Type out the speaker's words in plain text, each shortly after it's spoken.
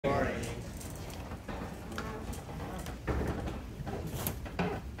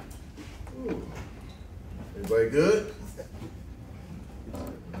Everybody good?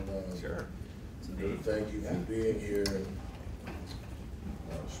 Sure. Thank you for being here and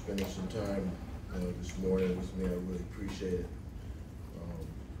spending some time this morning with me. I really appreciate it.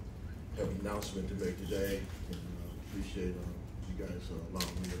 Have an announcement to make today, and appreciate you guys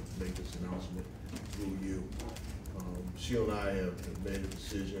allowing me to make this announcement through you. Sheila and I have made a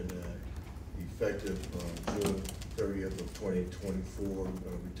decision that effective June 30th of 2024, we're going to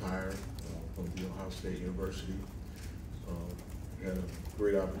retire from the Ohio State University. Had a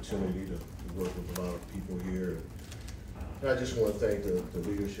great opportunity to work with a lot of people here. And I just want to thank the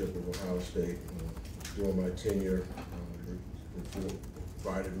leadership of Ohio State during my tenure. It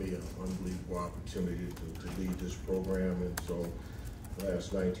provided me an unbelievable opportunity to lead this program. And so the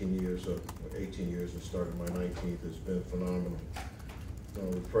last 19 years, or 18 years, and started my 19th, has been phenomenal.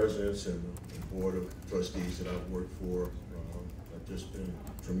 The presidents and the board of trustees that I've worked for have just been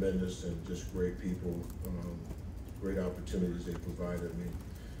tremendous and just great people. Great opportunities they provided me.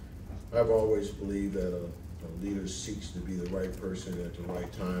 I've always believed that a leader seeks to be the right person at the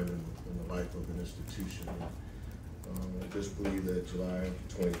right time in the life of an institution. I just believe that July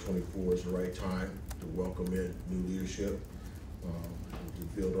 2024 is the right time to welcome in new leadership,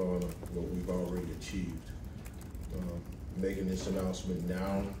 to build on what we've already achieved. Making this announcement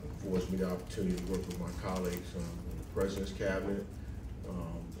now affords me the opportunity to work with my colleagues in the President's Cabinet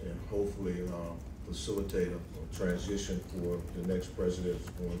and hopefully facilitate a transition for the next president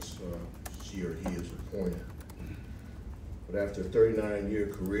once she or he is appointed. But after a 39-year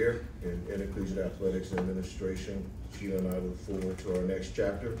career in intercollegiate athletics and administration, Sheila and I look forward to our next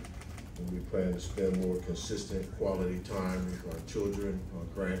chapter, and we plan to spend more consistent quality time with our children, our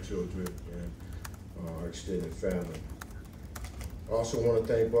grandchildren, and our extended family. I also want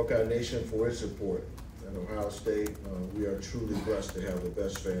to thank Buckeye Nation for its support. At Ohio State, we are truly blessed to have the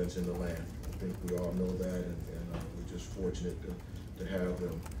best fans in the land. I think we all know that, and we're just fortunate to have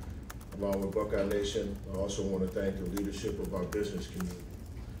them. Along with Buckeye Nation, I also want to thank the leadership of our business community.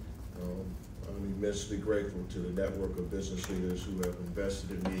 I'm immensely grateful to the network of business leaders who have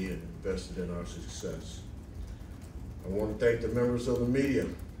invested in me and invested in our success. I want to thank the members of the media.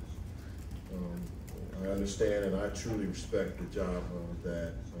 I understand and I truly respect the job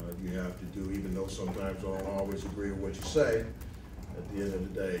that you have to do, even though sometimes I don't always agree with what you say. At the end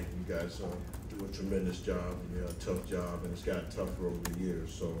of the day, you guys do a tremendous job, and you have a tough job, and it's gotten tougher over the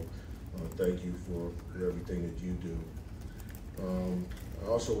years. So thank you for everything that you do. I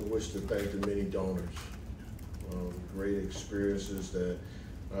also wish to thank the many donors, great experiences that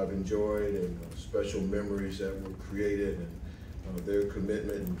I've enjoyed and special memories that were created, and their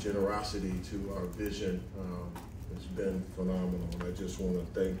commitment and generosity to our vision has been phenomenal. And I just want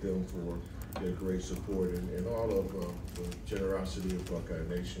to thank them for their great support and all of the generosity of Buckeye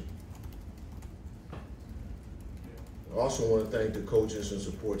Nation. I also want to thank the coaches and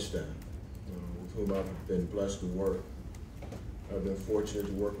support staff with whom I've been blessed to work. I've been fortunate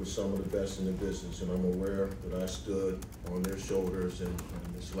to work with some of the best in the business, and I'm aware that I stood on their shoulders, and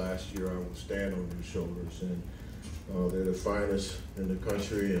this last year I will stand on their shoulders. And they're the finest in the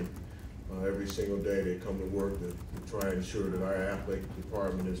country, and every single day they come to work to try and ensure that our athletic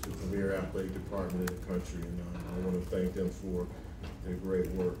department is the premier athletic department in the country, and I want to thank them for their great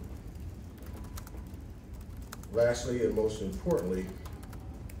work. Lastly, and most importantly,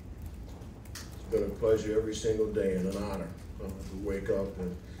 it's been a pleasure every single day and an honor to wake up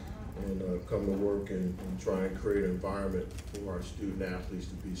and come to work and try and create an environment for our student athletes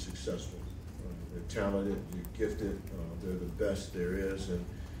to be successful. They're talented, they're gifted, they're the best there is, and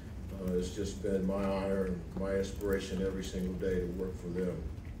it's just been my honor and my inspiration every single day to work for them.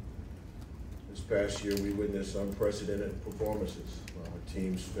 This past year we witnessed unprecedented performances. Our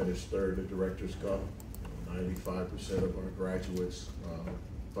teams finished third in the Director's Cup. 95% of our graduates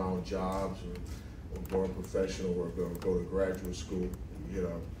found jobs or going professional or go to graduate school. We hit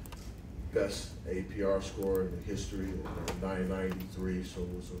our best APR score in the history of 993, so it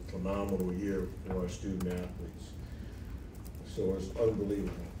was a phenomenal year for our student athletes. So it's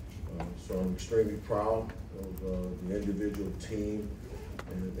unbelievable. So I'm extremely proud of the individual team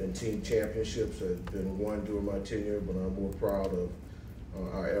and team championships that have been won during my tenure, but I'm more proud of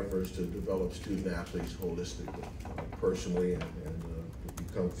our efforts to develop student athletes holistically, personally, and to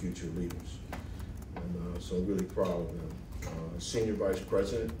become future leaders. And so I'm really proud of them. Senior Vice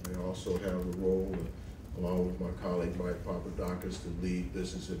President, I also have the role, along with my colleague Mike Papadakis, to lead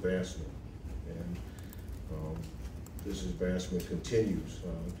business advancement. And business advancement continues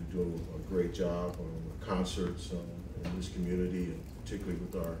to do a great job on concerts in this community, and particularly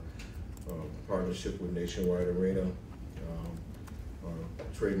with our partnership with Nationwide Arena. Our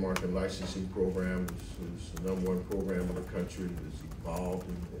trademark and licensing program is the #1 program in the country. It's evolved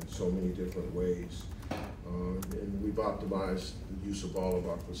in so many different ways. And we've optimized the use of all of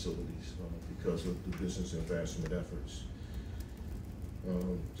our facilities because of the business advancement efforts.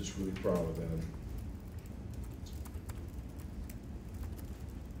 Just really proud of them.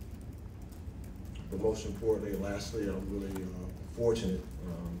 But most importantly, lastly, I'm really fortunate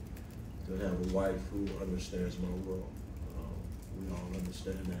to have a wife who understands my world. We all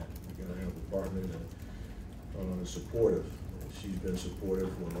understand that. We gotta have a partner that is supportive. She's been supportive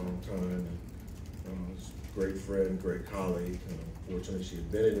for a long time. And, great friend, great colleague. Fortunately, she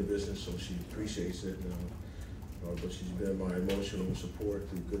had been in the business, so she appreciates it. But she's been my emotional support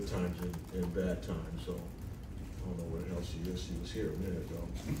through good times and bad times. So I don't know where the hell she is. She was here a minute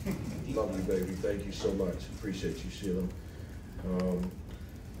ago. Love you, baby. Thank you so much. Appreciate you, Sheila.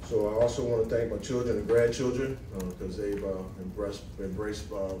 So I also want to thank my children and grandchildren because they've embraced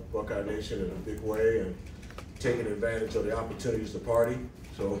Buckeye Nation in a big way and taken advantage of the opportunities to party.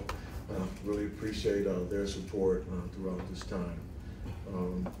 So really appreciate their support throughout this time.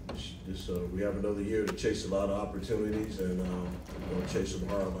 We have another year to chase a lot of opportunities and we're gonna chase them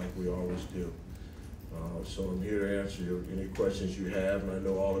hard like we always do. So I'm here to answer any questions you have, and I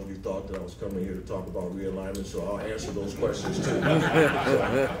know all of you thought that I was coming here to talk about realignment, so I'll answer those questions too. So,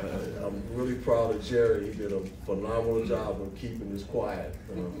 I'm really proud of Jerry. He did a phenomenal job of keeping this quiet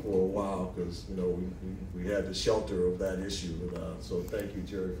for a while because we had the shelter of that issue. So thank you,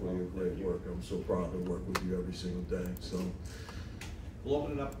 Jerry, for your great work. I'm so proud to work with you every single day. So we'll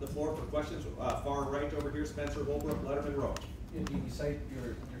open it up the floor for questions. Far right over here, Spencer Holbrook, Letterman Road. You cite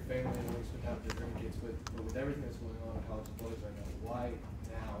your family and what you spend time with your grandkids, but with everything that's going on in college employees right now, why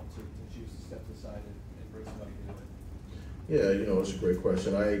now to choose to step aside and bring somebody new in? Yeah, it's a great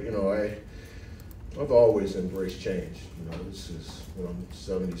question. I've always embraced change. This is when I'm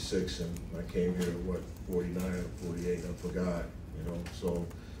 76 and I came here at 49 or 48, I forgot. So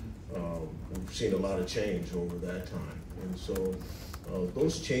we've seen a lot of change over that time, and so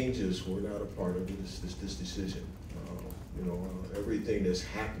those changes were not a part of this decision. Everything that's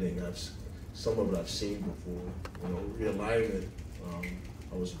happening, some of it I've seen before. Realignment,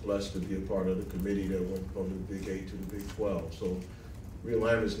 I was blessed to be a part of the committee that went from the Big 8 to the Big 12. So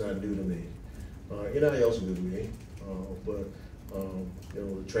realignment is not new to me. NIL is new to me, but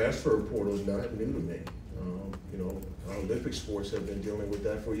the transfer portal is not new to me. Olympic sports have been dealing with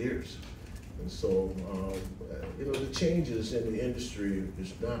that for years. And so, the changes in the industry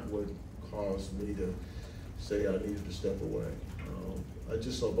is not what caused me to say I needed to step away. I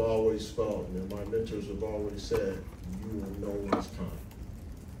just have always felt, and my mentors have always said, you will know when it's time.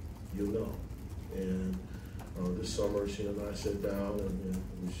 You'll know. And this summer, she and I sat down,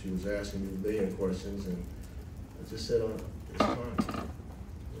 and she was asking me a million questions, and I just said, it's time.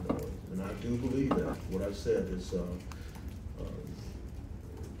 And I do believe that. What I said is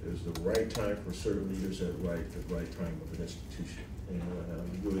the right time for certain leaders at the right time of an institution. And I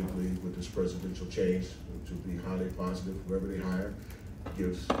really believe with this presidential change, which will be highly positive, whoever they hire,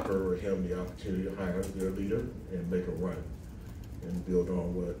 gives her or him the opportunity to hire their leader and make a run and build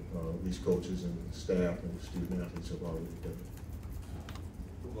on what these coaches and staff and student athletes have already done.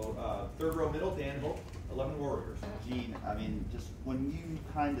 We'll go third row middle, Dan Hope, 11 Warriors. Gene, just when you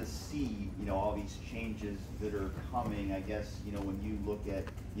kind of see, all these changes that are coming, I guess, when you look at,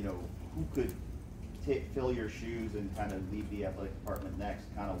 who could fill your shoes and kind of leave the athletic department next,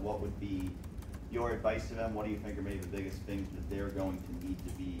 kind of what would be your advice to them? What do you think are maybe the biggest things that they're going to need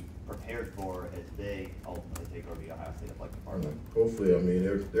to be prepared for as they ultimately take over the Ohio State athletic department? Hopefully,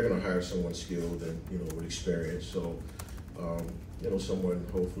 they're going to hire someone skilled and with experience. So, someone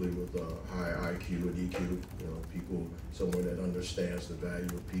hopefully with a high IQ and EQ. Someone that understands the value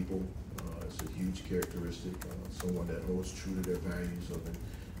of people. It's a huge characteristic. Someone that holds true to their values of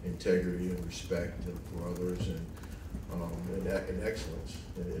integrity and respect for others and excellence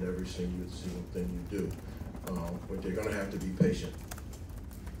in every single thing you do. But they're going to have to be patient.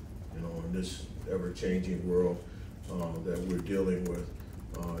 In this ever-changing world that we're dealing with,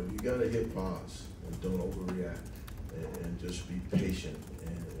 you got to hit pause and don't overreact and just be patient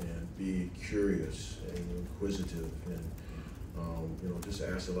and be curious and inquisitive and just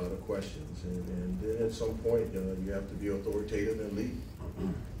ask a lot of questions. And then at some point, you have to be authoritative and lead.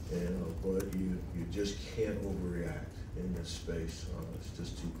 But you just can't overreact in this space. It's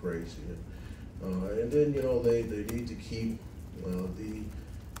just too crazy. And then they need to keep the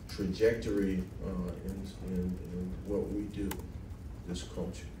trajectory in what we do, this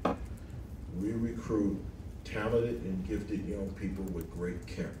culture. We recruit talented and gifted young people with great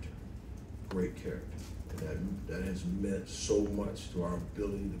character, great character. And that has meant so much to our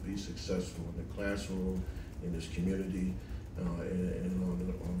ability to be successful in the classroom, in this community, and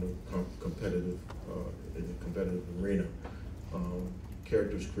on the competitive in the competitive arena.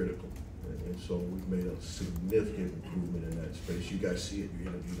 Character is critical, and so we've made a significant improvement in that space. You guys see it. You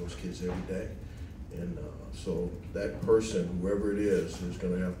interview those kids every day, and so that person, whoever it is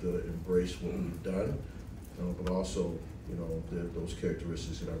going to have to embrace what we've done, but also, you know, those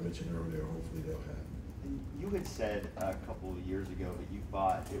characteristics that I mentioned earlier. Hopefully, they'll have. You had said a couple of years ago that you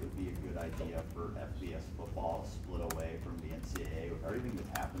thought it would be a good idea for FBS football to split away from the NCAA. With everything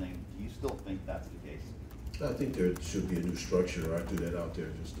that's happening, do you still think that's the case? I think there should be a new structure. I threw that out there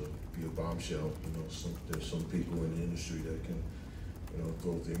just to be a bombshell. You know, there's some people in the industry that can, you know,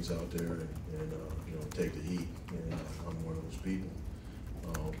 throw things out there and you know, take the heat. And I'm one of those people.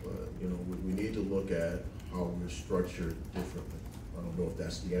 But you know, we need to look at how we're structured differently. I don't know if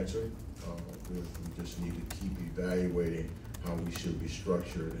that's the answer. We just need to keep evaluating how we should be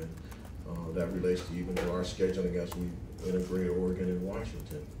structured, and that relates to even to our scheduling as we integrate Oregon and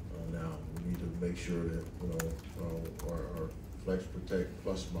Washington. Now we need to make sure that, you know, our Flex Protect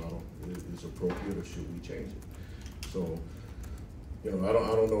Plus model is appropriate, or should we change it? So, you know, I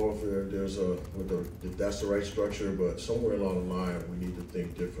don't know if that's the right structure, but somewhere along the line we need to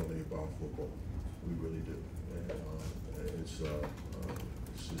think differently about football. We really do, and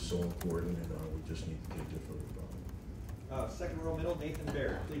it's just so important, and we just need to think differently about it. Second row middle, Nathan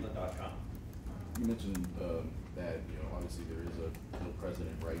Baird, Cleveland.com. You mentioned that, you know, obviously there is a no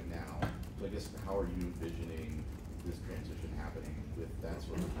president right now. So I guess, how are you envisioning this transition happening with that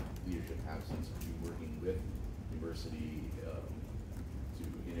sort of leadership absence? Are you working with university to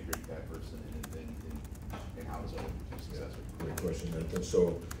integrate that person, and how is that successful? Great question, Nathan.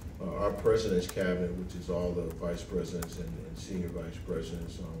 So our president's cabinet, which is all the vice presidents and senior vice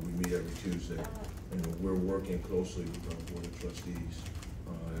presidents, we meet every Tuesday, and we're working closely with our board of trustees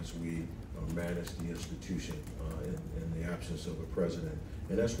as we manage the institution in the absence of a president,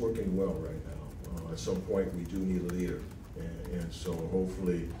 and that's working well right now. At some point, we do need a leader, and so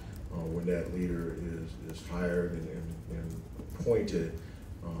hopefully, when that leader is hired and appointed,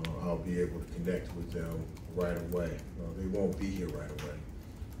 I'll be able to connect with them right away. They won't be here right away,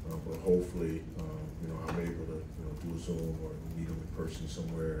 but hopefully, you know, I'm able to, you know, do a Zoom or meet them in person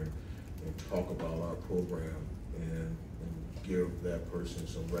somewhere and talk about our program and give that person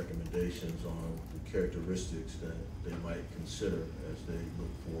some recommendations on the characteristics that they might consider as they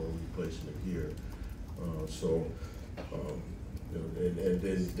look for a replacement here. You know, and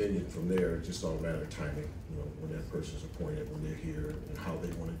then from there, it's just all a matter of timing. You know, when that person's appointed, when they're here, and how they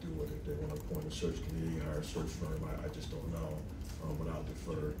want to do it. If they want to appoint a search committee, hire a search firm, I just don't know. But I'll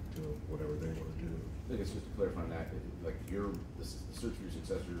defer to whatever they want to do. I guess just to clarify on that, like the search for your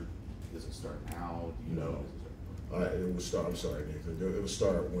successor, does it start now? Do you know? It will start. I'm sorry, Nathan. It will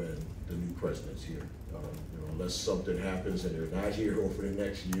start when the new president's here. You know, unless something happens and they're not here over the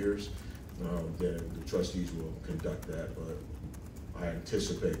next years, then the trustees will conduct that. But I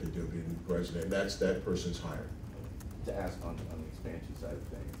anticipate that there'll be a new president, and that person's hired. To ask on the expansion side of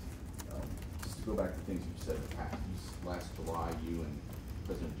things, just to go back to things you've said in the past. Last July, you and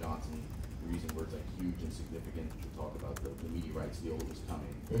President Johnson were using words like huge and significant to talk about the media rights deal that was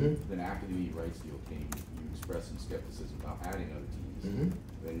coming. Mm-hmm. Then after the media rights deal came, you expressed some skepticism about adding other teams.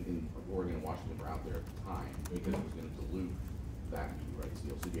 Mm-hmm. And Oregon and Washington were out there at the time because it was going to dilute that media rights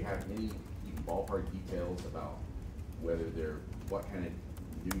deal. So do you have any even ballpark details about whether what kind of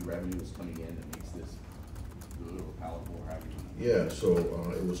new revenue is coming in that makes this good or palatable, or how you? Yeah, so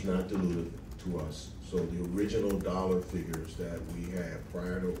it was not diluted to us. So the original dollar figures that we had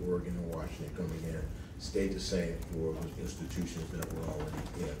prior to Oregon and Washington coming in stayed the same for the institutions that were already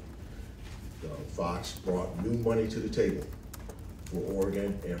in. Fox brought new money to the table for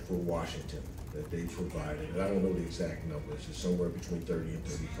Oregon and for Washington that they provided. And I don't know the exact numbers. It's somewhere between 30 and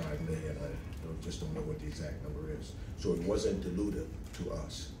 35 million. I just don't know what the exact number is. So it wasn't dilutive to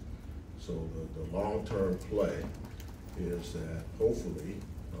us. So the long-term play is that hopefully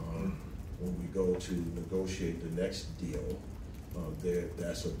when we go to negotiate the next deal,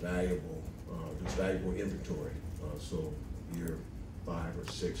 that's a valuable, there's valuable inventory. So year 5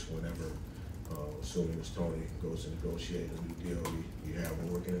 or 6, whenever, assuming as Tony goes to negotiate a new deal, you have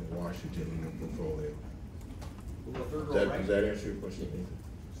Oregon and Washington in your portfolio. Does that answer your question, Nathan?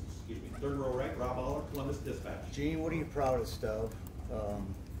 Excuse me, third row right, Rob Aller, Columbus Dispatch. Gene, what are you proudest of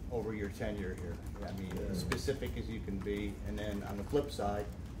over your tenure here? I mean, as specific as you can be, and then on the flip side,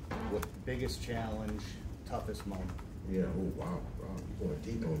 what biggest challenge, toughest moment? Yeah, oh wow, you're going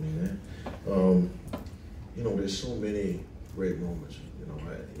deep on me, man. You know, there's so many great moments. You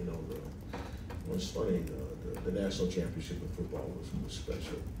know, Well, it's funny, the national championship in football was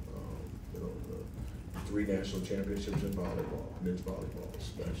special. You know, the 3 national championships in volleyball, men's volleyball was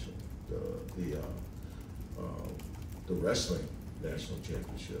special. The wrestling national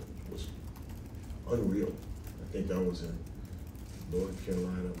championship was unreal. I think I was in North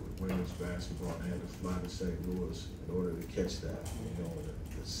Carolina with women's basketball and I had to fly to St. Louis in order to catch that, you know,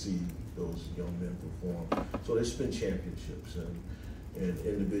 to see those young men perform. So there's been championships and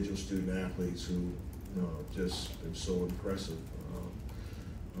individual student athletes who, you know, just been so impressive.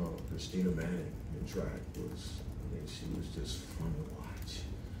 Christina Manning in track was, I mean, she was just fun to watch.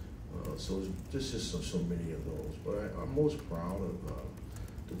 So there's just so many of those. But I'm most proud of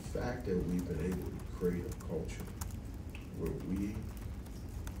the fact that we've been able to create a culture where we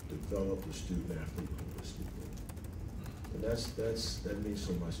develop the student athlete holistically. And that means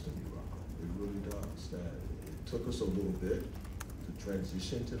so much to me, Rob. It really does. That it took us a little bit to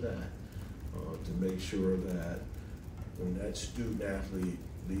transition to that, to make sure that when that student athlete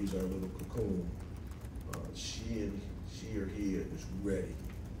leaves our little cocoon, she or he is ready.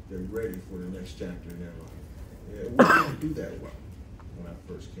 They're ready for the next chapter in their life. Yeah, we didn't do that well when I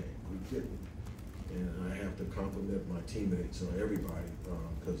first came. We didn't. And I have to compliment my teammates, everybody,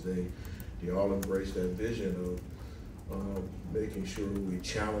 because they all embrace that vision of making sure we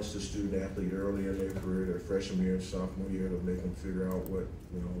challenge the student athlete early in their career, their freshman year and sophomore year, to make them figure out what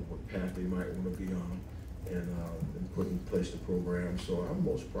path they might want to be on, and put in place the program. So I'm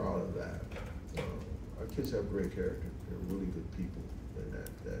most proud of that. Our kids have great character. They're really good people, and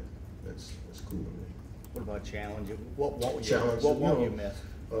that's cool to me. What about challenge? What won't Challenge, you miss?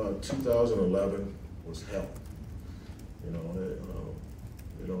 2011 was hell.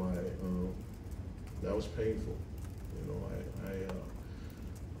 That was painful.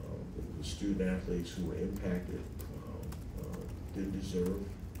 The student athletes who were impacted didn't deserve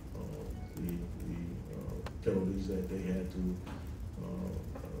the penalties that they had to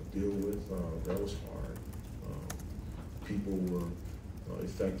deal with. That was hard. People were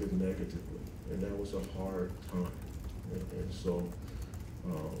affected negatively, and that was a hard time. And so,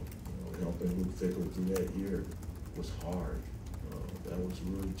 helping Luke Fickle through that year was hard. That was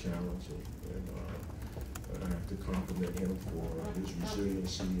really challenging, and I have to compliment him for his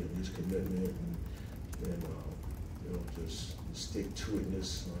resiliency and his commitment, and just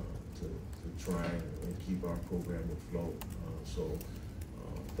stick-to-itness to try and keep our program afloat. So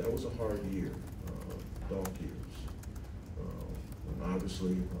that was a hard year, dog years. And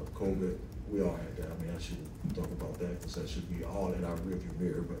obviously, COVID, we all had that. I mean, I shouldn't talk about that because that should be all in our rearview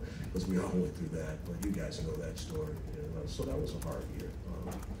mirror, but because we all went through that. But you guys know that story. So that was a hard year.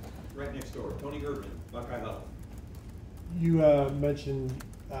 Right next door, Tony Erdman, Buckeye Huddle. You mentioned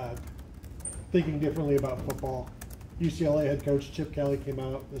thinking differently about football. UCLA head coach Chip Kelly came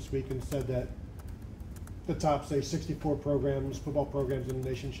out this week and said that the top, say, 64 football programs in the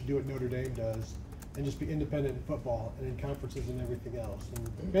nation should do what Notre Dame does and just be independent in football and in conferences and everything else.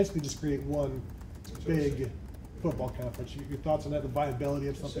 And basically just create one big football conference. Your thoughts on that, the viability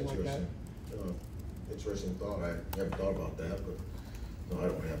of something like that? Interesting thought. I haven't thought about that, but no, I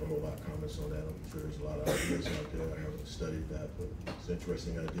don't have a whole lot of comments on that. I'm sure there's a lot of ideas out there. I haven't studied that, but it's an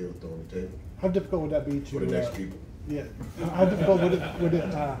interesting idea to throw on the table. How difficult would that be to for the next people? Yeah. How difficult would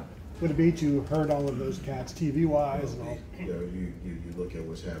it be to herd all of those cats TV-wise and all? You look at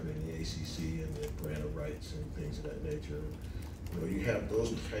what's happening in the ACC and the grant of rights and things of that nature. You have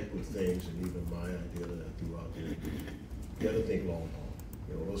those type of things, and even my idea that I threw out there. You have to think long haul.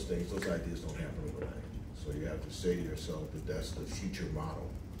 Those ideas don't happen overnight. So you have to say to yourself that that's the future model.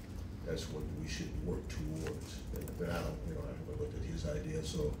 That's what we should work towards. But I haven't looked at his idea,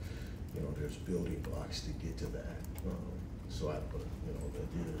 so there's building blocks to get to that. So at the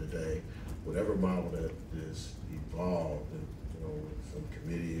end of the day, whatever model that is evolved, from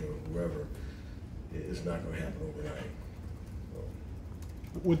committee or whoever, it's not going to happen overnight.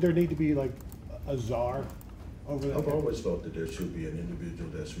 Would there need to be like a czar over that? I've always felt that there should be an individual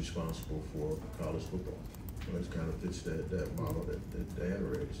that's responsible for college football. It kind of fits that model that Dan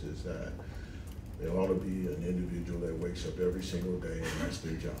raised, is that there ought to be an individual that wakes up every single day and that's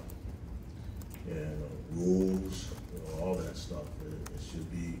their job. And rules, all that stuff, it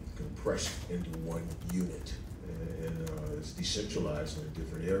should be compressed into one unit. And it's decentralized in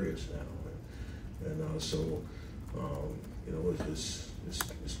different areas now. And so,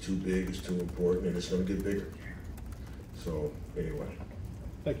 it's too big, it's too important, and it's going to get bigger. So, anyway.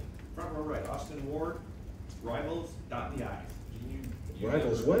 Thank you. Front row right, Austin Ward, Rivals, dotting the I's.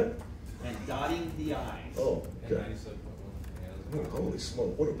 Rivals what? And dotting the I's. Oh, okay. Oh, holy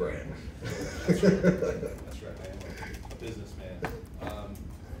smoke, what a brand. That's right, I am a businessman.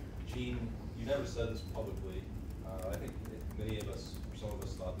 Gene, you never said this publicly. I think many of us, or some of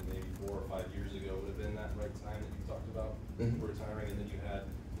us, thought that maybe 4 or 5 years ago would have been that right time that you talked about retiring, and then you had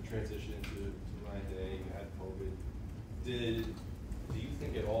the transition to Ryan Day, you had COVID. Do you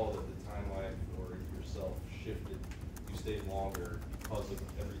think at all that the timeline for yourself shifted? You stayed longer because of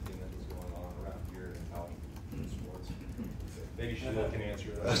everything that was going on around here in college sports? Maybe she can answer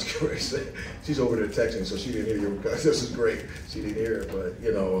that. That's correct. She's over there texting, so she didn't hear you. This is great. She didn't hear it, but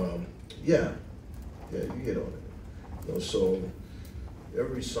yeah, you hit on it. So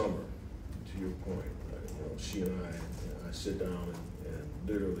every summer, to your point, she and I sit down and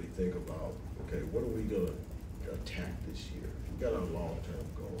literally think about, okay, what are we gonna attack this year? We got our long-term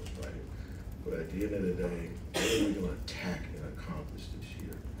goals, right? But at the end of the day, what are we gonna attack and accomplish this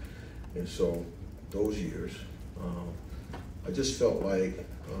year? And so those years, I just felt like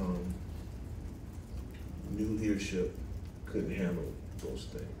new leadership couldn't handle those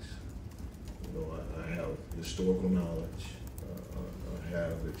things. I have historical knowledge, I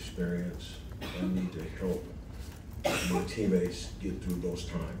have experience. I need to help my teammates get through those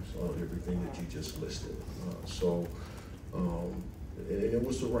times, everything that you just listed. And it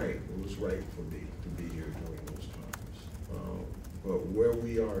was right for me to be here during those times. But where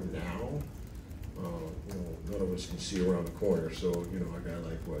we are now, none of us can see around the corner. So, I got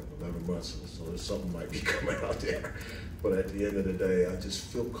 11 months, so something might be coming out there. But at the end of the day, I just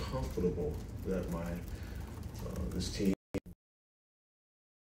feel comfortable that this team.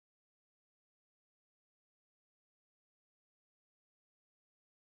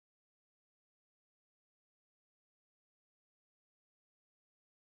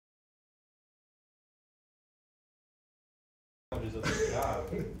 Challenges of the job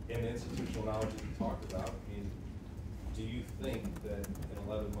and the institutional knowledge that you talked about. I mean, do you think that in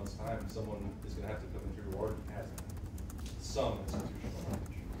 11 months' time, someone is going to have to come into your ward and has some institutional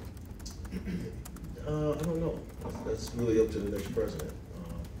knowledge? I don't know. That's really up to the next president.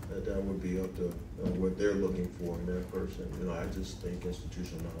 That would be up to what they're looking for in that person. I just think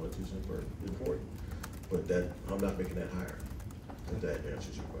institutional knowledge is important, but I'm not making that higher. If that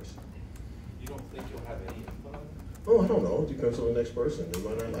answers your question. You don't think you'll have any input on it? Oh, I don't know. It depends on the next person. They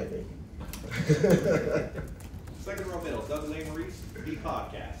might not like me. Second row middle, Doug Maurice, the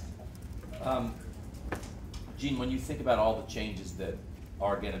podcast. Gene, when you think about all the changes that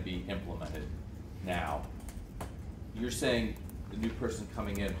are going to be implemented now, you're saying the new person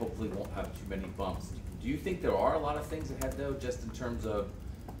coming in hopefully won't have too many bumps. Do you think there are a lot of things ahead, though, just in terms of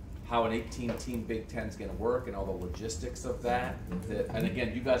how an 18-team Big Ten is going to work and all the logistics of that? And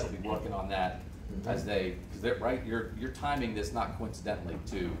again, you guys will be working on that as because right, you're timing this not coincidentally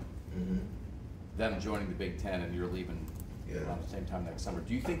to them joining the Big Ten and you're leaving around the same time next summer.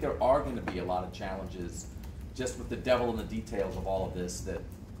 Do you think there are going to be a lot of challenges just with the devil in the details of all of this that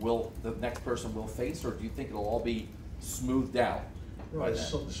the next person will face, or do you think it'll all be smoothed out? No,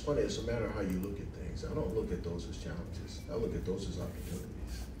 it's funny. It's a matter of how you look at things. I don't look at those as challenges. I look at those as opportunities.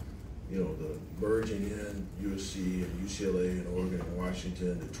 The merging in USC and UCLA and Oregon and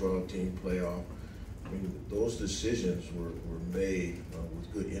Washington, the 12-team playoff. I mean, those decisions were made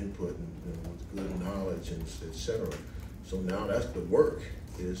with good input and with good knowledge and et cetera. So now that's the work,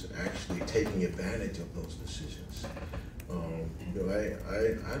 is actually taking advantage of those decisions.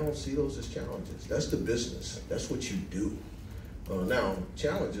 I don't see those as challenges. That's the business. That's what you do. Now,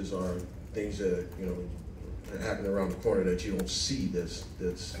 challenges are things that happen around the corner that you don't see. That's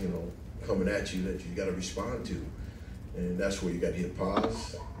coming at you that you got to respond to, and that's where you got to hit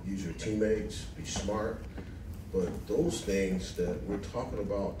pause, use your teammates, be smart. But those things that we're talking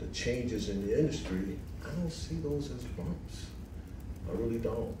about, the changes in the industry, I don't see those as bumps. I really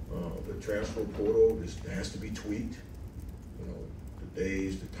don't. The transfer portal has to be tweaked. The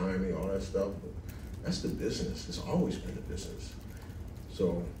days, the timing, all that stuff. But that's the business. It's always been the business.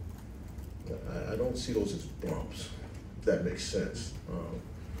 So I don't see those as bumps, if that makes sense.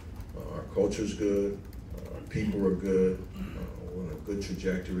 Our culture's good. Our people are good. We're on a good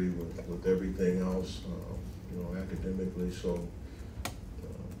trajectory with everything else, academically. So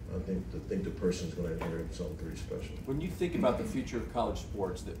I think the person's going to inherit something pretty special. When you think about the future of college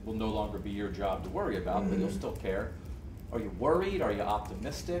sports, that will no longer be your job to worry about, but you'll still care. Are you worried? Are you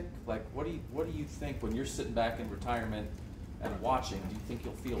optimistic? Like, what do you think when you're sitting back in retirement and watching? Do you think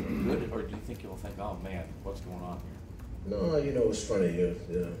you'll feel good, or do you think you'll think, oh man, what's going on here? No, it's funny.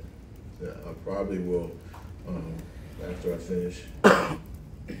 I probably will, after I finish,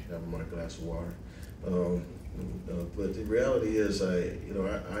 have my glass of water. But the reality is,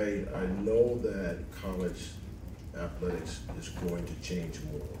 I know that college athletics is going to change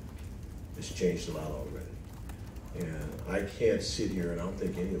more. It's changed a lot already. And I can't sit here, and I don't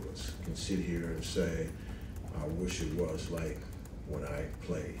think any of us can sit here and say, I wish it was like when I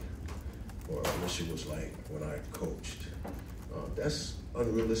played, or I wish it was like when I coached. That's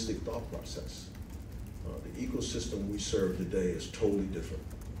unrealistic thought process. The ecosystem we serve today is totally different,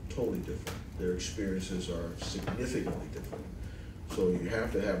 totally different. Their experiences are significantly different. So you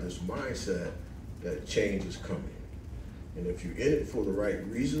have to have this mindset that change is coming. And if you're in it for the right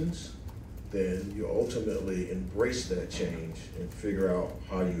reasons, then you ultimately embrace that change and figure out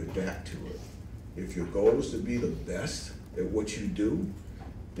how you adapt to it. If your goal is to be the best at what you do,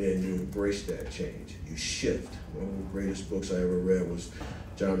 then you embrace that change. You shift. One of the greatest books I ever read was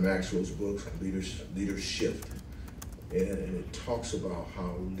John Maxwell's book, Leaders Shift. And it talks about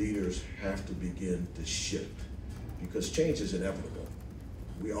how leaders have to begin to shift because change is inevitable.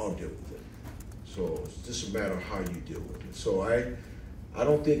 We all deal with it. So it's just a matter of how you deal with it. So I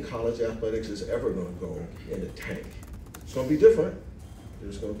don't think college athletics is ever going to go in a tank. It's going to be different.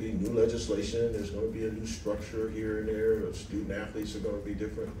 There's going to be new legislation. There's going to be a new structure here and there. The student athletes are going to be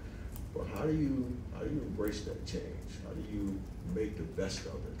different. But how do you embrace that change? How do you make the best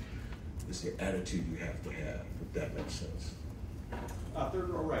of it? It's the attitude you have to have, if that makes sense. Third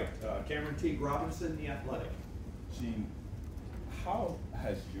row right, Cameron Teague Robinson, The Athletic. Gene, how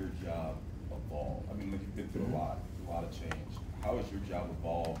has your job evolved? I mean, you've been through a lot of change. How has your job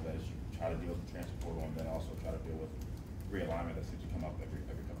evolved as you try to deal with the transfer portal and then also try to deal with realignment that seems to come up every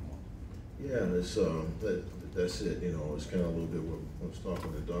couple months? Yeah, it's that's it. You know, it's kind of a little bit what I was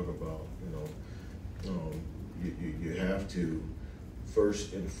talking to Doug about. You know, you have to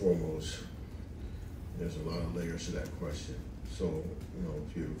first and foremost. There's a lot of layers to that question. So you know,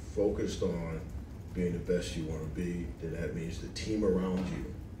 if you're focused on being the best you want to be, then that means the team around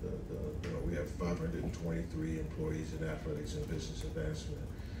you. You know, we have 523 employees in athletics and business advancement.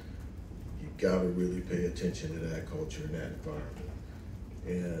 You got to really pay attention to that culture and that environment.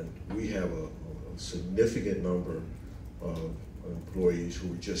 And we have a significant number of employees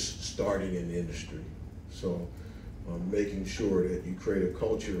who are just starting in the industry. So making sure that you create a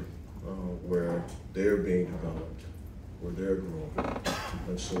culture where they're being developed, where they're growing.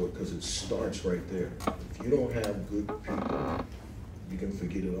 And so, because it starts right there. If you don't have good people, you can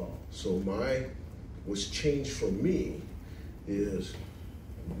forget it all. So what's changed for me is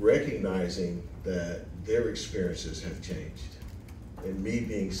recognizing that their experiences have changed and me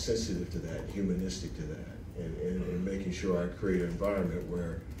being sensitive to that, humanistic to that, and making sure I create an environment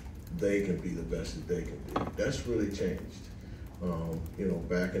where they can be the best that they can be. That's really changed. You know,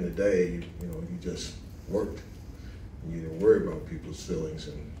 back in the day, you just worked. And you didn't worry about people's feelings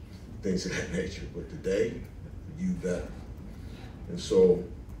and things of that nature. But today, you better. And so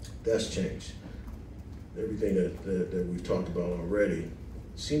that's changed. Everything that we've talked about already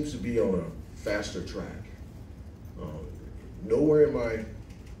seems to be on a faster track. Nowhere in my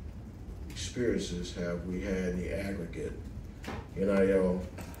experiences have we had the aggregate NIL,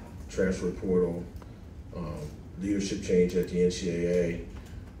 transfer portal, leadership change at the NCAA,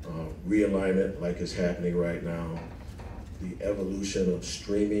 realignment like is happening right now, the evolution of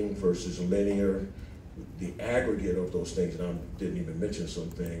streaming versus linear, the aggregate of those things, and I didn't even mention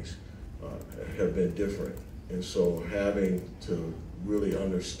some things, have been different. And so having to really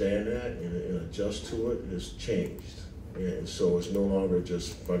understand that and adjust to it has changed. And so it's no longer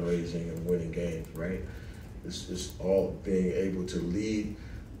just fundraising and winning games, right? It's all being able to lead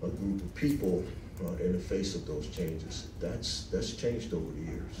a group of people in the face of those changes. That's changed over the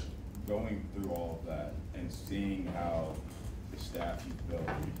years. Going through all of that and seeing how the staff you've built,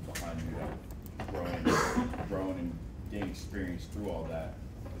 the people behind you have grown and gained experience through all that,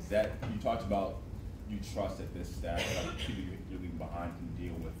 is that, you talked about you trust that this staff, that people you're leaving behind can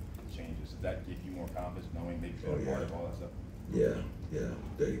deal with the changes. Does that give you more confidence knowing they've been part of all that stuff? Yeah,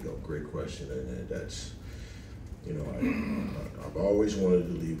 there you go, great question. And that's, I've always wanted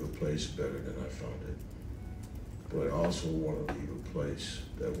to leave a place better than I found it. But I also want to leave a place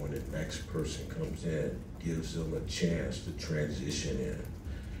that when the next person comes in, gives them a chance to transition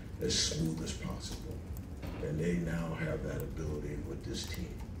in as smooth as possible. And they now have that ability with this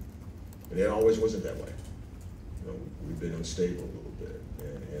team. And it always wasn't that way. We've been unstable a little bit.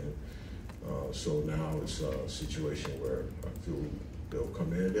 And so now it's a situation where I feel they'll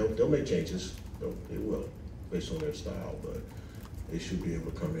come in, they'll make changes, they will, based on their style, but they should be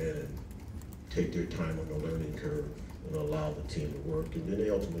able to come in and take their time on the learning curve and allow the team to work, and then they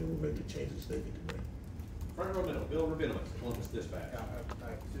ultimately will make the changes they need to make. Front row middle, Bill Rabinowitz, Columbus Dispatch. Yeah, I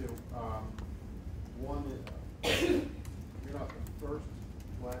have two. One is, you're not the first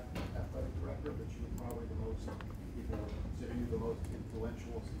black athletic director, but you're probably the most, people consider you the most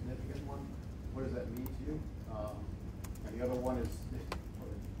influential, significant one. What does that mean to you? The other one is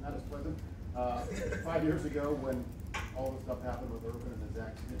not as pleasant. 5 years ago, when all the stuff happened with Urban and the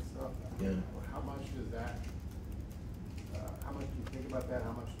Zach Smith stuff, Yeah. how much does that, how much do you think about that?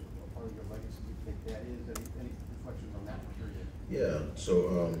 How much part of your legacy do you think that is? Any reflections on that period? Yeah,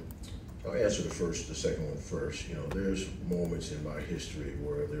 so I'll answer the second one first. You know, there's moments in my history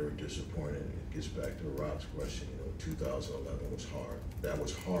where they were disappointed. It gets back to Rob's question. You know, 2011 was hard. That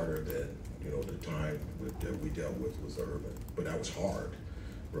was harder than, you know, the time that we dealt with Urban, but that was hard,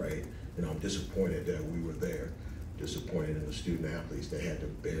 right? And I'm disappointed that we were there. Disappointed in the student athletes that had to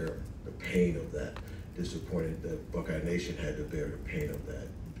bear the pain of that. Disappointed that Buckeye Nation had to bear the pain of that.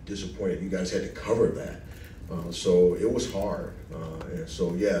 Disappointed you guys had to cover that. So it was hard. And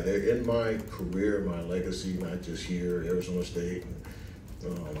so, yeah, they're in my career, my legacy, not just here, Arizona State,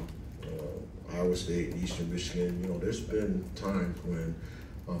 and, Iowa State, and Eastern Michigan. You know, there's been times when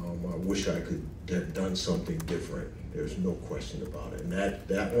I wish I could have done something different. There's no question about it. And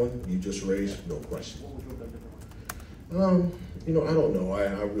that one you just raised, no question. What would you have done differently? You know, I don't know.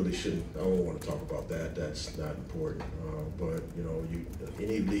 I really shouldn't. I don't want to talk about that. That's not important. But you know,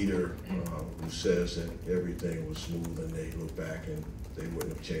 any leader who says that everything was smooth and they look back and they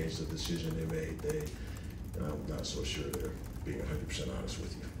wouldn't have changed the decision they made, I'm not so sure they're being 100% honest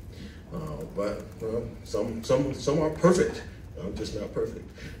with you. But some are perfect. I'm just not perfect.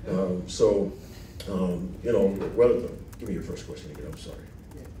 You know, well, give me your first question again. I'm sorry.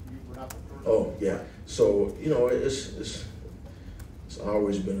 Yeah, you were not the first. Oh yeah. So you know, it's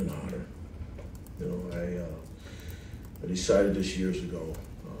always been an honor. You know, I decided this years ago.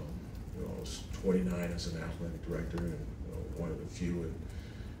 You know, I was 29 as an athletic director, and you know, one of the few, and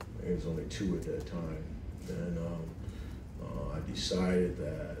there was only two at that time. And I decided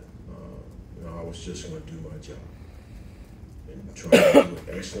that you know, I was just going to do my job and try to do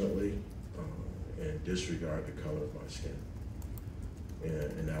it excellently and disregard the color of my skin.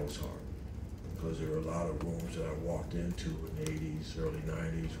 And that was hard, because there were a lot of rooms that I walked into in the 80s, early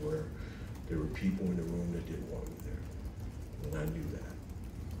 90s, where there were people in the room that didn't want me there, and I knew that.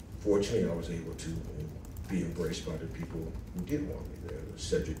 Fortunately, I was able to be embraced by the people who did want me there, the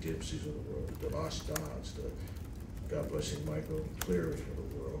Cedric Dempseys of the world, the Lost Dodds, the, God bless him, Michael Cleary of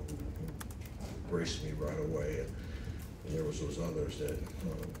the world, who embraced me right away, and there was those others that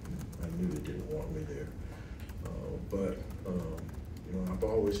I knew that didn't want me there. But you know, I've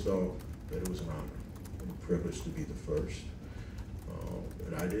always felt that it was an honor and a privilege to be the first.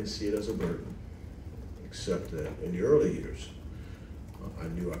 And I didn't see it as a burden, except that in the early years, I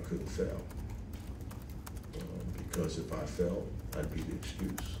knew I couldn't fail. Because if I failed, I'd be the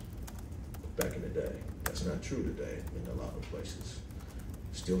excuse. Back in the day. That's not true today in a lot of places.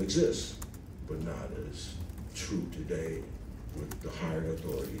 Still exists, but not as true today with the hiring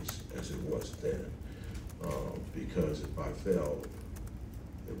authorities as it was then. Because if I failed,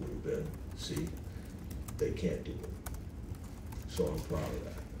 it would have been, see, they can't do it. So I'm proud of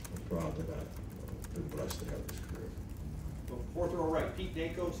that. I'm proud that I've been blessed to have this career. So fourth row right, Pete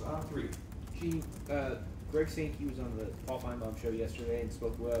Dacos on three. Gene, Greg Sankey was on the Paul Feinbaum show yesterday and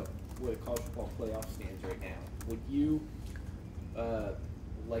spoke about where the college football playoff stands right now. Would you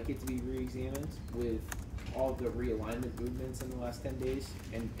like it to be re-examined with all the realignment movements in the last 10 days?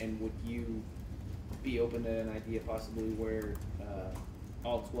 And would you be open to an idea possibly where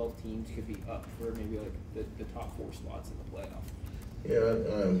all 12 teams could be up for maybe like the top 4 spots in the playoff?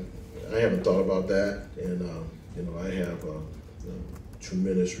 Yeah, I haven't thought about that, and you know, I have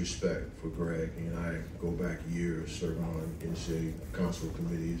tremendous respect for Greg, and I go back years serving on NCAA council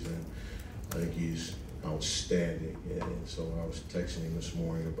committees, and I think he's outstanding. And so I was texting him this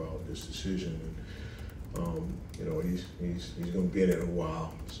morning about this decision, and you know, he's going to be in it a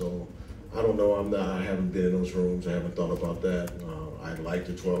while. So I don't know. I haven't been in those rooms. I haven't thought about that. I'd like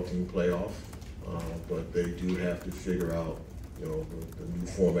the 12-team playoff, but they do have to figure out, you know, the new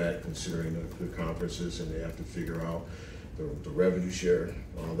format considering the conferences, and they have to figure out the revenue share,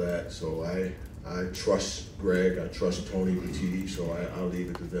 all that. So I trust Greg, I trust Tony Petit, so I'll leave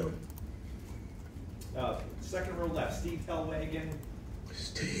it to them. Second row left, Steve Hellwagon.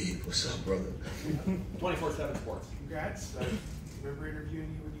 Steve, what's up, brother? 24/7 Sports. Congrats. I remember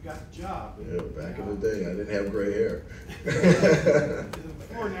interviewing you when you got the job. Yeah, back in the day, I didn't have gray hair. The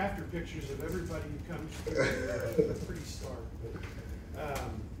before and after pictures of everybody who comes through are pretty stark. But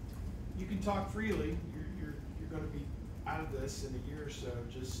you can talk freely. You're going to be out of this in a year or so.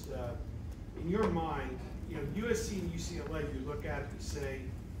 Just in your mind, you know, USC and UCLA, you look at it and say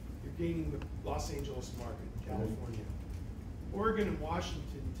you're gaining the Los Angeles market, California. Oregon and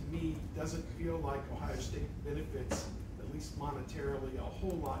Washington, to me, doesn't feel like Ohio State benefits, at least monetarily, a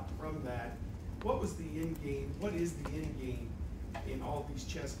whole lot from that. what was the end game, what is the end game in all these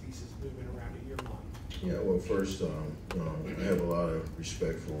chess pieces moving around in your mind? Yeah, well, first, I have a lot of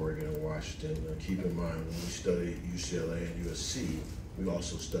respect for Oregon and Washington. Keep in mind, when we studied UCLA and USC, we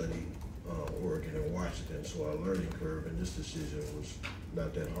also studied Oregon and Washington, so our learning curve in this decision was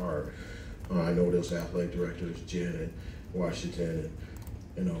not that hard. I know those athletic directors, Jen at Washington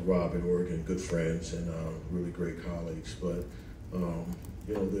and Rob at Oregon, good friends and really great colleagues, but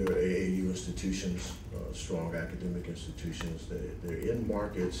you know, they're AAU institutions, strong academic institutions. They're in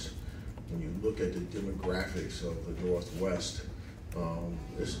markets. When you look at the demographics of the Northwest,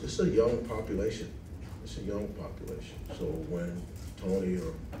 it's a young population. It's a young population. So when Tony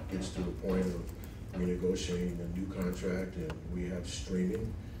gets to the point of renegotiating a new contract and we have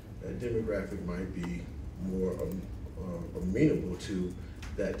streaming, that demographic might be more amenable to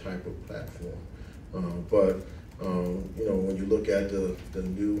that type of platform. But you know, when you look at the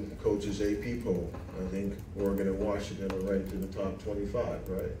new coaches AP poll, I think Oregon and Washington are ranked in the top 25,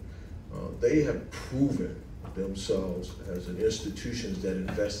 right? They have proven themselves as an institutions that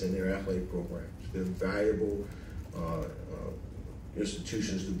invest in their athletic programs. They're valuable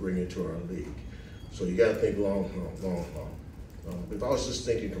institutions to bring into our league. So you got to think long haul. If I was just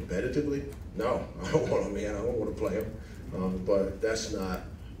thinking competitively, no, I don't want them, man. I don't want to play them. But that's not,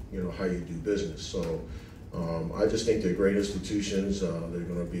 you know, how you do business. So I just think they're great institutions. They're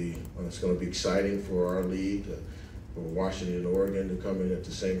going to be. It's going to be exciting for our league. For Washington and Oregon to come in at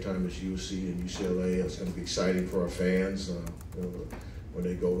the same time as UC and UCLA. It's going to be exciting for our fans you know, when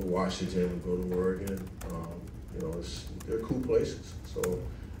they go to Washington and go to Oregon. You know, they're cool places. So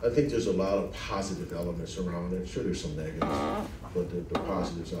I think there's a lot of positive elements around it. Sure, there's some negatives, but the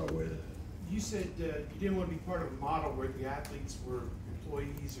positives outweigh that. You said you didn't want to be part of a model where the athletes were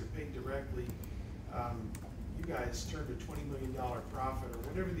employees or paid directly. You guys turned a $20 million profit, or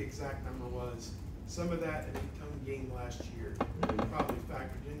whatever the exact number was. Some of that in a tone game last year probably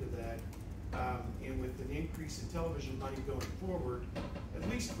factored into that. And with an increase in television money going forward, at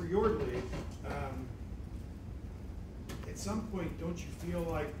least for your league, at some point, don't you feel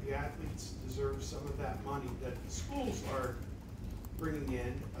like the athletes deserve some of that money that the schools are bringing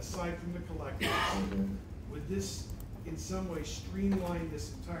in, aside from the collectives? Would this in some way streamline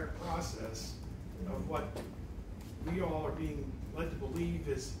this entire process of what we all are being led to believe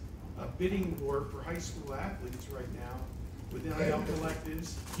is a bidding war for high school athletes right now with NIL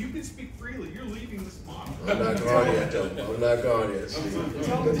collectives? You can speak freely. You're leaving this model. I'm not gone yet, though. I'm not gone yet.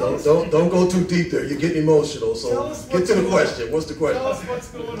 Don't go too deep there. You're getting emotional. So get to the question. What's the question? Tell us what's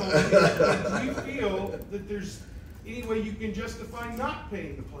going on. Do you feel that there's any way you can justify not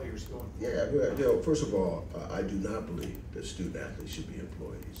paying the players going forward? Yeah, you know, first of all, I do not believe that student athletes should be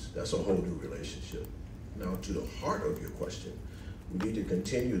employees. That's a whole new relationship. Now, to the heart of your question, we need to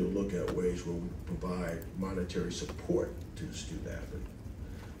continue to look at ways where we provide monetary support to the student athlete.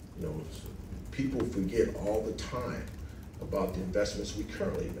 You know, people forget all the time about the investments we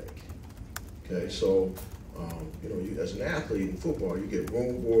currently make. Okay, so you know, you, as an athlete in football, you get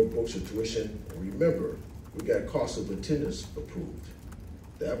room, board, books, and tuition. And remember, we got cost of attendance approved.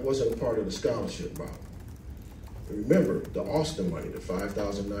 That wasn't a part of the scholarship model. And remember, the Austin money, the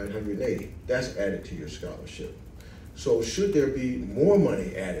 $5,980, that's added to your scholarship. So should there be more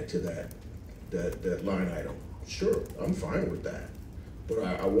money added to that line item? Sure, I'm fine with that. But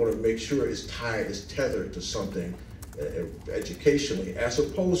I want to make sure it's tethered to something educationally as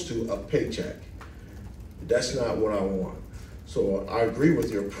opposed to a paycheck. That's not what I want. So I agree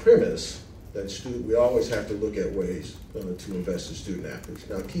with your premise that we always have to look at ways to invest in student athletes.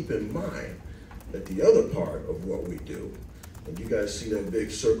 Now keep in mind that the other part of what we do, and you guys see that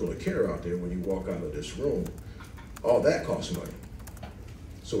big circle of care out there when you walk out of this room, all that costs money.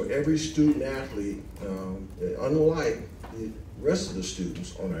 So every student athlete, unlike the rest of the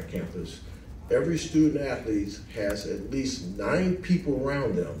students on our campus, every student athlete has at least 9 people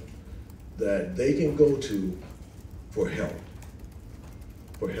around them that they can go to for help.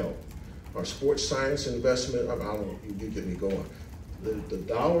 Our sports science investment, you get me going. The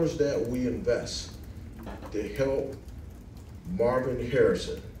dollars that we invest to help Marvin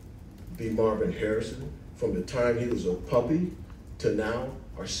Harrison be Marvin Harrison from the time he was a puppy to now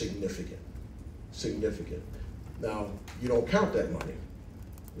are significant. Now, you don't count that money.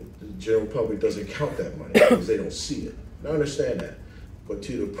 The general public doesn't count that money because they don't see it. I understand that. But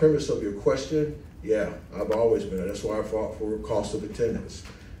to the premise of your question, yeah, I've always been there. That's why I fought for cost of attendance.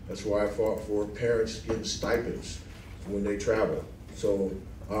 That's why I fought for parents getting stipends when they travel. So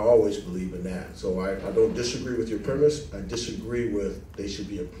I always believe in that. So I don't disagree with your premise. I disagree with they should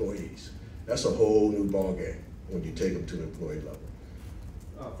be employees. That's a whole new ballgame when you take them to the employee level.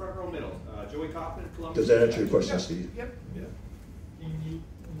 front row middle, Joey Kaufman, Columbus. Does that answer your question, Steve? Yep. Yeah. When you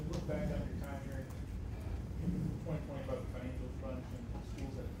look back on your time here in 2020 about the financial crunch and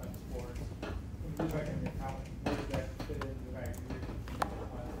schools that cut sports, when you look back on your account, where did that fit into the back of your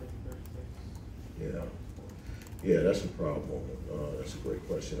Yeah. Yeah, that's a problem. That's a great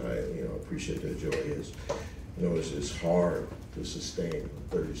question. I appreciate that, Joey. It's hard to sustain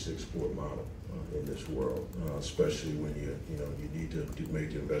a 36-sport model in this world, especially when you need to make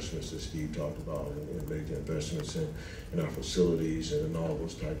the investments that Steve talked about and make the investments in our facilities and in all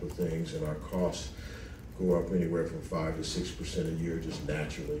those type of things, and our costs go up anywhere from 5 to 6% a year just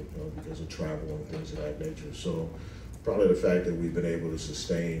naturally because of travel and things of that nature. So probably the fact that we've been able to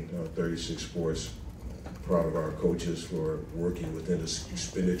sustain 36 sports, proud of our coaches for working within the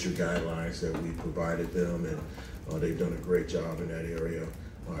expenditure guidelines that we provided them, and they've done a great job in that area.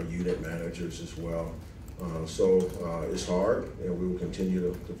 Our unit managers as well. So it's hard, and we will continue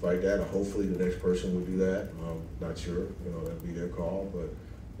to fight that. Hopefully the next person will do that. Not sure, that'll be their call, but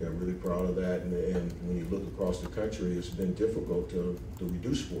yeah, really proud of that. And when you look across the country, it's been difficult to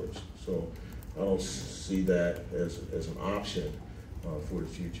reduce sports. So I don't see that as an option for the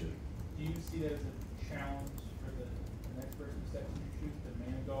future. Do you see that as a challenge for the next person to step in your shoes to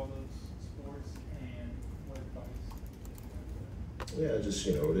manage all those sports, and what advice? Yeah, just,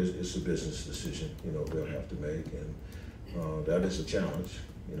 it's a business decision, they'll have to make, and that is a challenge,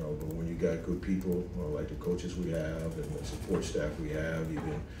 but when you got good people, like the coaches we have and the support staff we have, you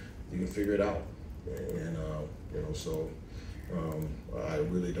can figure it out. And, so I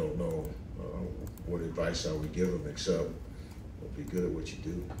really don't know what advice I would give them, except be good at what you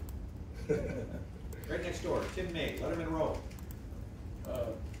do. Right next door, Tim May, Letterman Row.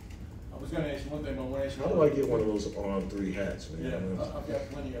 I was going to ask you one thing, but I want to ask you. How do I get one of those on 3 hats, man? Yeah, I've got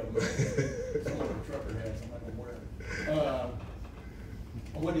plenty of them. Some of them are trucker hats, I'm not going to wear them.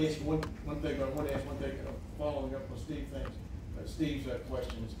 I wanted to ask you one thing, but I want to ask one thing, following up on Steve's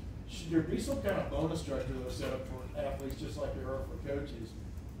questions. Should there be some kind of bonus structure that's set up for athletes, just like there are for coaches,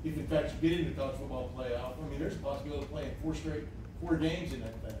 if in fact you get into college football playoff? I mean, there's a possibility of playing 4 games in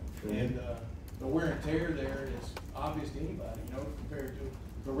that thing. Mm-hmm. And the wear and tear there is obvious to anybody, compared to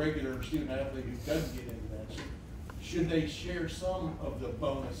the regular student athlete who doesn't get into that. Should they share some of the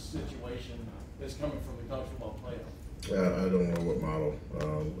bonus situation that's coming from the college football playoff? I don't know what model.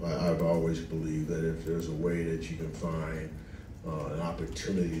 I've always believed that if there's a way that you can find an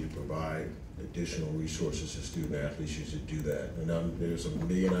opportunity to provide additional resources to student athletes, you should do that. And there's a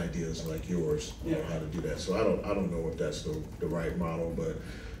million ideas like yours on how to do that. So I don't know if that's the right model, but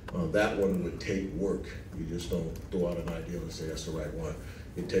that one would take work. You just don't throw out an idea and say that's the right one.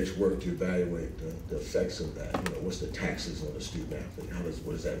 It takes work to evaluate the effects of that. What's the taxes on the student athlete?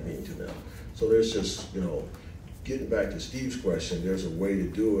 What does that mean to them? So there's just, getting back to Steve's question, there's a way to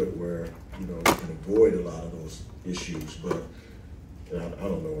do it where, you can avoid a lot of those issues, but I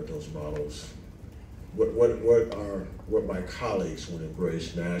don't know what those models, what my colleagues would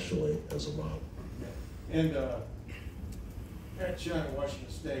embrace nationally as a model. And Pat Chung at Washington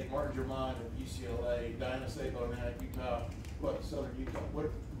State, Martin Germain at UCLA, Diana Sabo now at Utah, Southern Utah,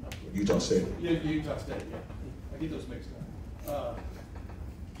 Utah State. Yeah, Utah State, yeah. I get those mixed up.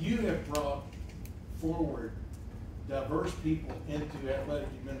 You have brought forward diverse people into athletic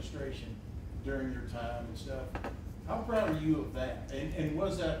administration during your time and stuff. How proud are you of that? And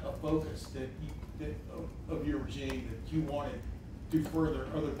was that a focus of your regime that you wanted to further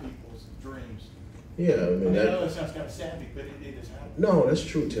other people's dreams? Yeah, I know that sounds kind of savvy, but it is happening. No, that's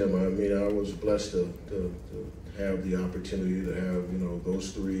true, Tim. I was blessed to have the opportunity to have,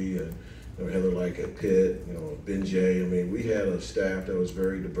 those 3 and Heather Like at Pitt, Ben Jay. We had a staff that was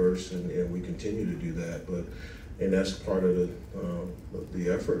very diverse, and we continue to do that. And that's part of the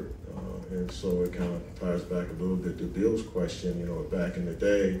effort. And so it kind of ties back a little bit to Bill's question. Back in the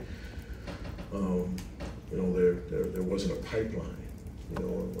day, there wasn't a pipeline,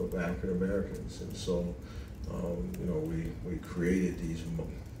 of African Americans, and so we created these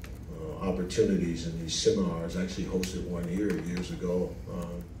opportunities and these seminars. I actually hosted one here years ago,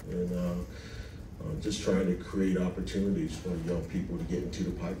 and just trying to create opportunities for young people to get into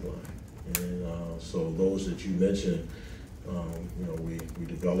the pipeline. And so those that you mentioned, we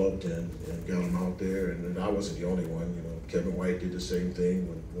developed and got them out there, and I wasn't the only one. Kevin White did the same thing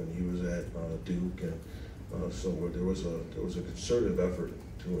when he was at Duke, and so there was a concerted effort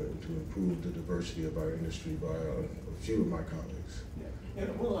to improve the diversity of our industry by a few of my colleagues. Yeah.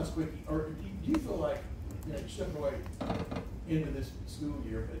 And one last quick, do you feel like, you're stepping away into this school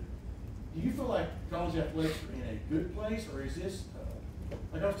year, but do you feel like college athletics are in a good place, or is this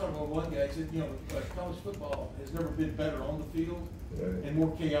like I was talking with one guy, he said, you know, college football has never been better on the field Right. and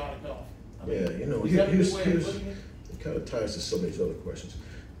more chaotic off. I mean, Yeah, you know, is that a good here's, way of looking at it? it kind of ties to some of these other questions.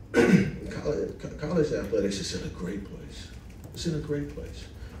 College athletics is in a great place. It's in a great place.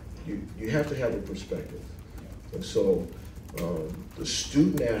 You have to have a perspective. And so the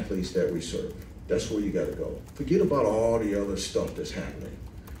student athletes that we serve, that's where you got to go. Forget about all the other stuff that's happening.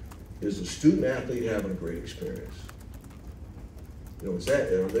 Is the student athlete having a great experience? You know,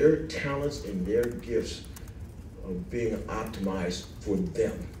 are their talents and their gifts being optimized for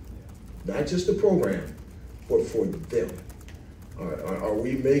them? Not just the program, but for them. Are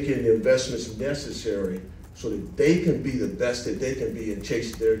we making the investments necessary so that they can be the best that they can be and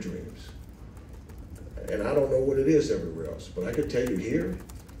chase their dreams? And I don't know what it is everywhere else, but I can tell you here,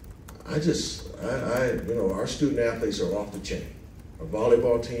 you know, our student athletes are off the chain. Our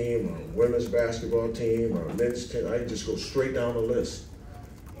volleyball team, our women's basketball team, our men's team, I just go straight down the list.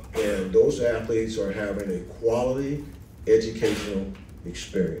 And those athletes are having a quality educational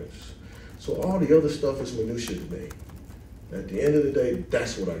experience. So all the other stuff is minutia to me. At the end of the day,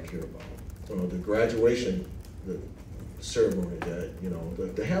 that's what I care about. The graduation ceremony that, you know,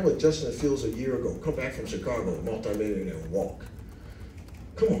 to have a Justin Fields a year ago, come back from Chicago, multi-millionaire, and walk.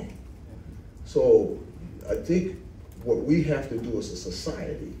 Come on. So I think what we have to do as a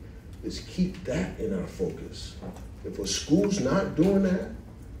society is keep that in our focus. If a school's not doing that,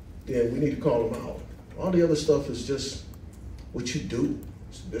 then we need to call them out. All the other stuff is just what you do.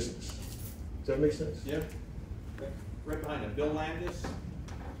 It's business. Does that make sense? Yeah. Okay. Right behind him, Bill Landis.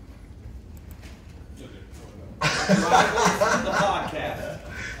 Rivals, the podcast.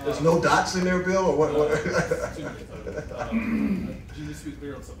 There's no dots in there, Bill, or what? Just to be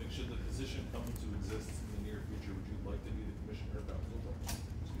clear on something, should the position come to exist in the near future, would you like to be the commissioner of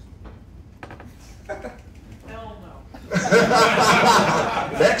football? Hell no.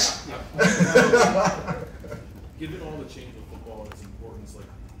 Next. Given all the change of football and its importance, like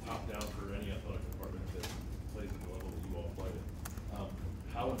top down for any athletic department that plays at the level that you all play at,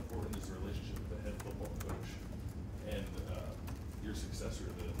 how important is the relationship with the head football coach and your successor,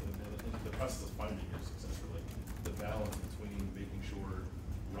 the process of finding your successor, like the balance between making sure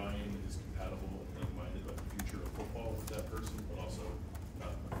Ryan is compatible and like-minded about the future of football with that person, but also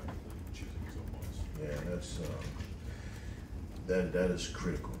not effectively choosing his own boss? Yeah, that's that is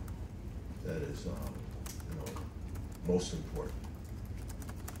critical. That is you know, most important.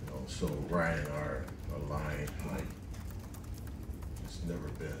 You know, so Ryan and I are aligned like it's never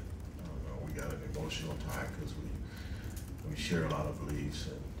been. I don't know. We got an emotional tie because we share a lot of beliefs,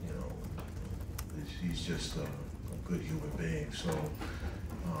 and you know, he's just a good human being. So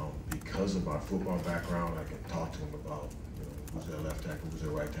because of my football background, I can talk to him about, you know, who's their left tackle, who's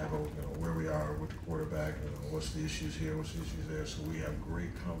their right tackle, you know, where we are with the quarterback, you know, what's the issues here, what's the issues there. So we have great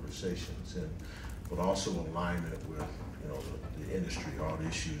conversations, but also alignment with, you know, the industry, all the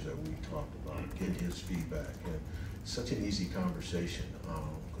issues that we talked about, getting his feedback, and such an easy conversation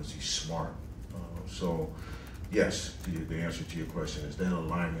because he's smart. So yes, the answer to your question is that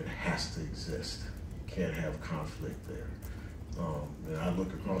alignment has to exist. You can't have conflict there. And I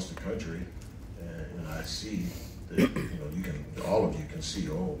look across the country and I see that, you know, all of you can see,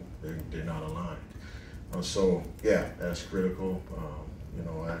 oh, they're not aligned. So yeah, that's critical. You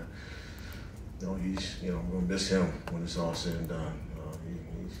know, I'm gonna miss him when it's all said and done.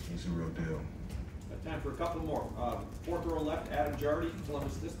 He's a real deal. Got time for a couple more. Fourth row left, Adam Jardy,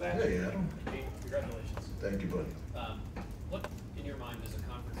 Columbus Dispatch. Hey, Adam. Hey, congratulations. Thank you, buddy. What, in your mind, does a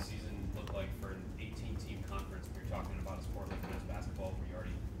conference season look like for an 18-team conference? We're talking about a sport like men's basketball where you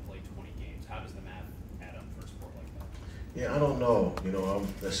already played 20 games. How does the math add up for a sport like that? Yeah, I don't know. You know,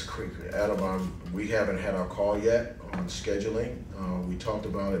 that's great. Adam, we haven't had our call yet on scheduling. We talked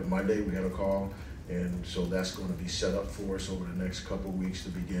about it Monday. We had a call, and so that's going to be set up for us over the next couple of weeks to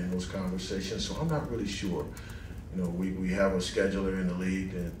begin those conversations. So I'm not really sure. You know, we have a scheduler in the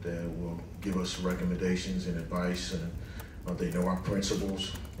league that will give us recommendations and advice, and they know our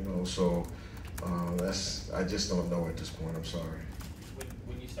principles. You know, so I just don't know at this point. I'm sorry.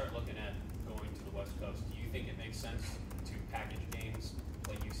 When you start looking at going to the West Coast, do you think it makes sense to package games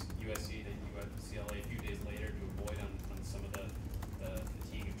like USC that you at CLA a few days later to avoid on some of the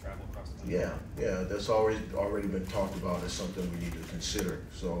fatigue of travel across the country? Yeah, that's already been talked about as something we need to consider.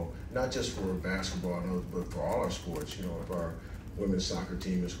 So not just for basketball, but for all our sports. You know, if our women's soccer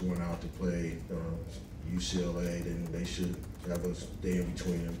team is going out to play UCLA, then they should have a day in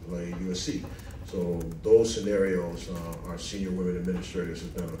between and play USC. So those scenarios, our senior women administrators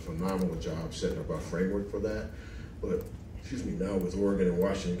have done a phenomenal job setting up our framework for that. But now with Oregon and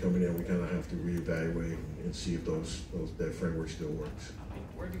Washington coming in, we kind of have to reevaluate and see if that framework still works.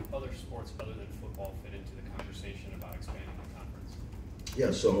 Where do other sports other than football fit into the conversation about expanding the conference?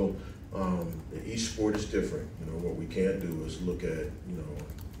 Yeah, so each sport is different. What we can't do is look at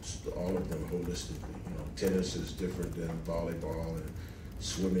all of them holistically. Tennis is different than volleyball, and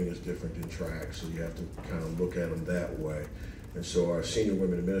swimming is different than track. So you have to kind of look at them that way. And so our senior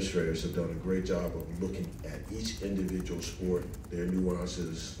women administrators have done a great job of looking at each individual sport, their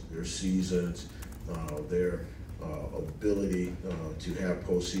nuances, their seasons, their ability to have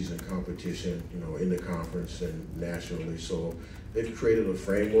postseason competition, in the conference and nationally. So they've created a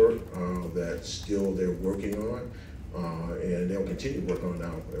framework that still they're working on, and they'll continue to work on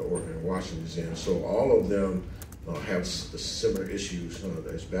now at Oregon and Washington's in. So all of them have similar issues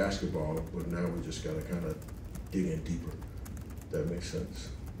as basketball, but now we just got to kind of dig in deeper. That makes sense.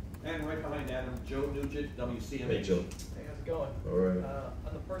 And right behind Adam, Joe Nugent, WCMH. Hey, Joe. Hey, how's it going? All right.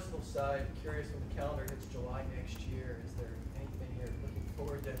 On the personal side, curious when the calendar hits July next year, is there anything you're looking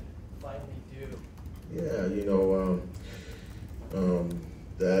forward to finally do? Yeah,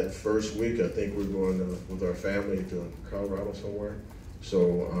 that first week, I think we're going with our family to Colorado somewhere.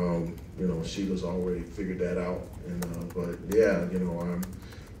 So, Sheila's already figured that out. And but yeah,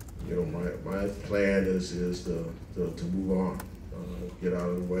 my plan is to move on, get out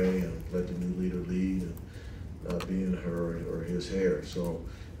of the way, and let the new leader lead, and not be in her or his hair. So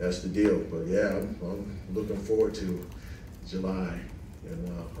that's the deal. But yeah, I'm looking forward to July. And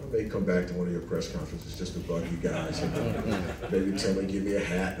I may come back to one of your press conferences just to bug you guys. And maybe tell me, give me a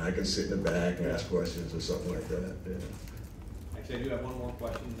hat, and I can sit in the back and ask questions or something like that. Yeah. Actually, I do have one more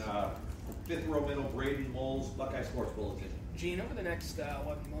question. Fifth row middle, Braden Moles, Buckeye Sports Bulletin. Gene, over the next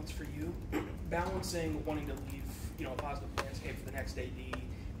 11 months for you, balancing wanting to leave, a positive landscape for the next AD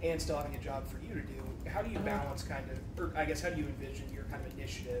and still having a job for you to do, how do you balance how do you envision your kind of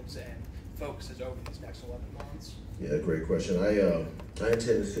initiatives and focuses over these next 11 months? Yeah, great question. I intend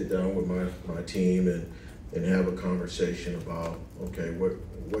to sit down with my team and have a conversation about, okay,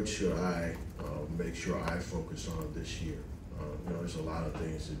 what should I make sure I focus on this year? There's a lot of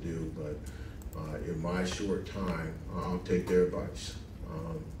things to do, but in my short time, I'll take their advice.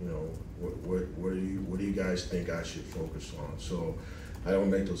 What do you guys think I should focus on? So I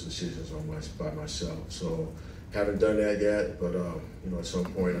don't make those decisions by myself. So haven't done that yet, but at some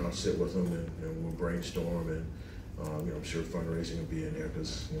point I'll sit with them and we'll brainstorm, and I'm sure fundraising will be in there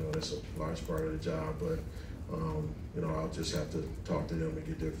because that's a large part of the job. But I'll just have to talk to them and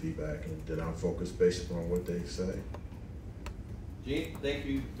get their feedback, and then I'll focus based upon what they say. Gene, thank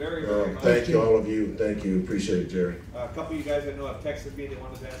you very, very much. Thank you, all of you. Thank you. Appreciate it, Jerry. A couple of you guys I know have texted me. They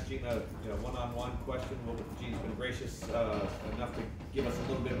wanted to ask Gene a one-on-one question. Well, Gene's been gracious enough to give us a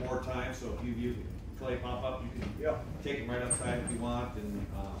little bit more time. So if you play pop up, you can take him right outside if you want. And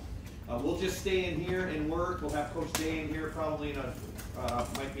we'll just stay in here and work. We'll have Coach Day in here probably in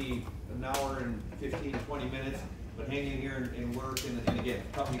might be an hour and 15, 20 minutes. But hang in here and work. And again,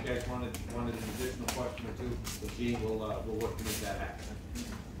 a couple of you guys wanted an additional question or two. So Gene will work to make that happen.